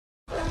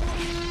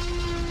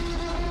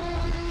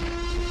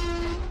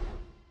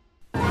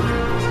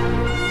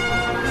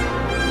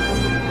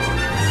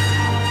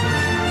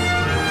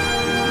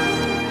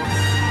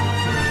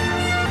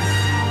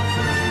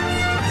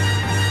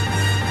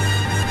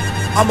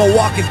I'm a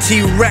walking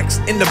T-Rex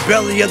in the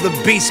belly of the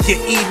beast, get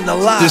eaten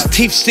alive. There's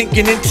teeth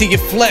sinking into your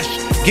flesh,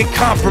 get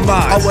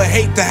compromised. I would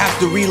hate to have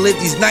to relive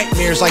these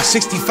nightmares like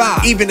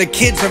 65. Even the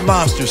kids are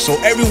monsters, so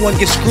everyone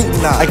gets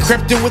scrutinized. I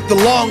crept in with the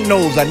long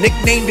nose, I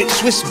nicknamed it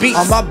Swiss Beats.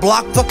 On my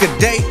block, fuck a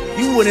day,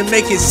 you wouldn't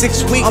make it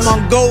 6 weeks. I'm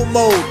on gold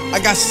mode, I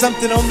got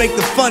something that'll make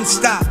the fun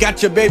stop.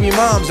 Got your baby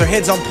moms, their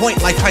heads on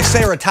point like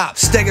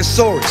Triceratops.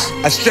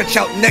 Stegosaurus, I stretch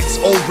out necks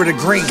over the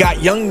green.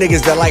 Got young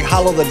niggas that like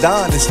Hollow the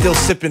Don and still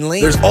sipping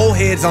lean. There's old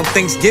heads on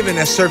Thanksgiving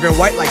that's serving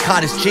white like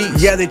cottage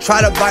cheese. Yeah, they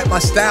try to bite my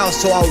style,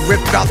 so I'll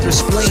rip out their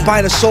spleen.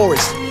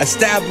 Spinosaurus, a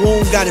stab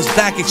wound got his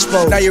back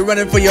exposed. Now you're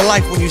running for your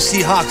life when you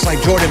see hawks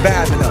like Jordan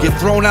Badman. Get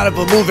thrown out of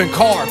a moving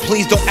car,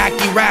 please don't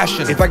act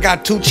irrational. If I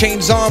got 2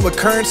 chains on with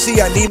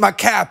currency, I need my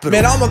capital.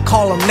 Man, I'ma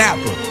call them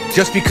Nappa,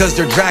 just because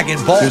they're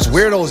Dragon Balls. There's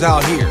weirdos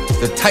out here,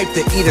 the type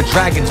that eat a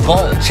dragon's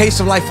ball. Chase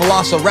them like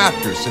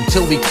velociraptors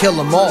until we kill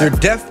them all. They're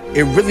deaf,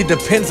 it really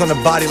depends on the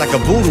body like a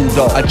voodoo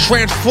doll. I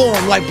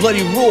transform like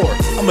Bloody Roar,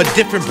 I'm a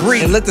different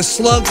breed. And let the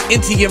slugs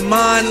into your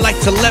mind like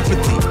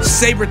telepathy.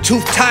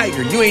 Saber-toothed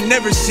tiger, you ain't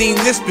never seen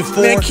this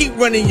before. Man, keep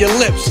running your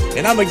lips,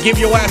 and I'ma give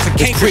your ass a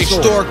canker.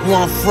 Prehistoric where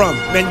I'm from,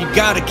 man, you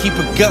gotta keep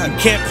a gun.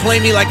 Can't play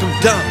me like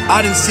I'm dumb,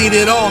 I done seen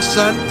it all,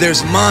 son.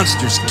 There's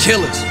monsters,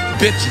 killers,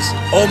 bitches,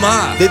 oh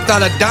my. They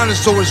thought a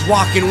dinosaur was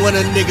walking when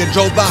a nigga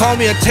drove by. Call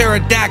me a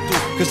pterodactyl,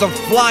 cause I'm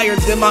flyer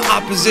than my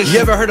opposition. You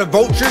ever heard of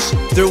vultures?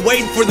 They're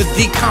waiting for the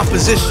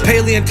decomposition.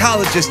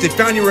 Paleontologists, they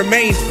found your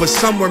remains, but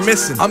some were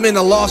missing. I'm in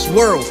a lost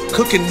world,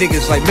 cooking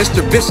niggas like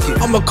Mr.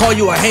 Biscuit. I'ma call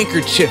you a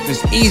handkerchief,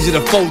 it's easy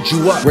to fold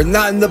you up. We're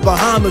not in the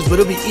Bahamas, but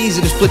it'll be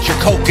easy to split your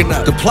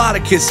coconut.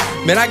 Diplodocus,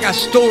 man, I got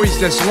stories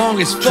that's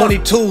long as fuck.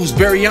 22s,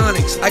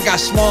 baryonyx, I got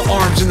small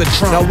arms in the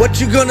trunk. Now what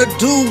you gonna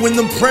do when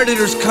them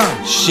predators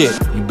come? Shit,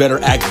 you better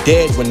act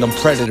dead when them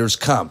predators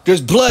come.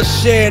 There's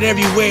bloodshed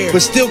everywhere,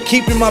 but still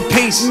keeping my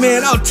peace.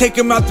 Man, I'll take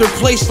them out their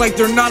place like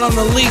they're not on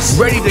the lease.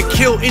 Ready to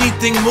kill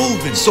anything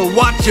moving, so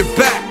watch your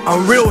back.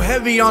 I'm real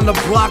heavy on the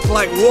block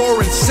like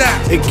Warren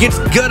Sapp. It gets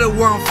gutter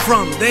where I'm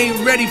from, they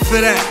ain't ready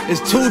for that.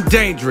 It's too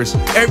dangerous,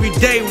 every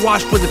day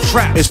watch for the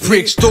trap. It's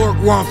prehistoric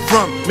where I'm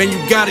from, man,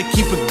 you gotta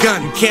keep a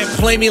gun. You can't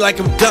play me like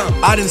I'm dumb,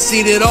 I done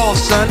seen it all,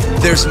 son.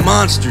 There's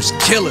monsters,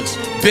 killers,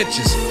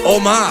 bitches, oh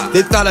my.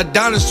 They thought a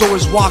dinosaur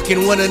was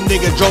walking when a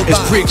nigga drove by.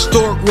 It's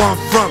prehistoric where I'm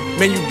from,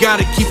 man, you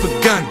gotta keep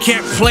a gun.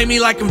 Can't play me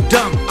like I'm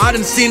dumb, I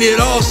done seen it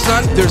all,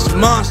 son. There's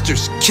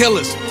monsters,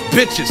 killers,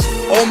 bitches,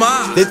 oh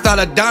my. They thought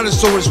a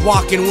dinosaur was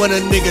walking when a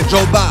nigga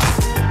drove by.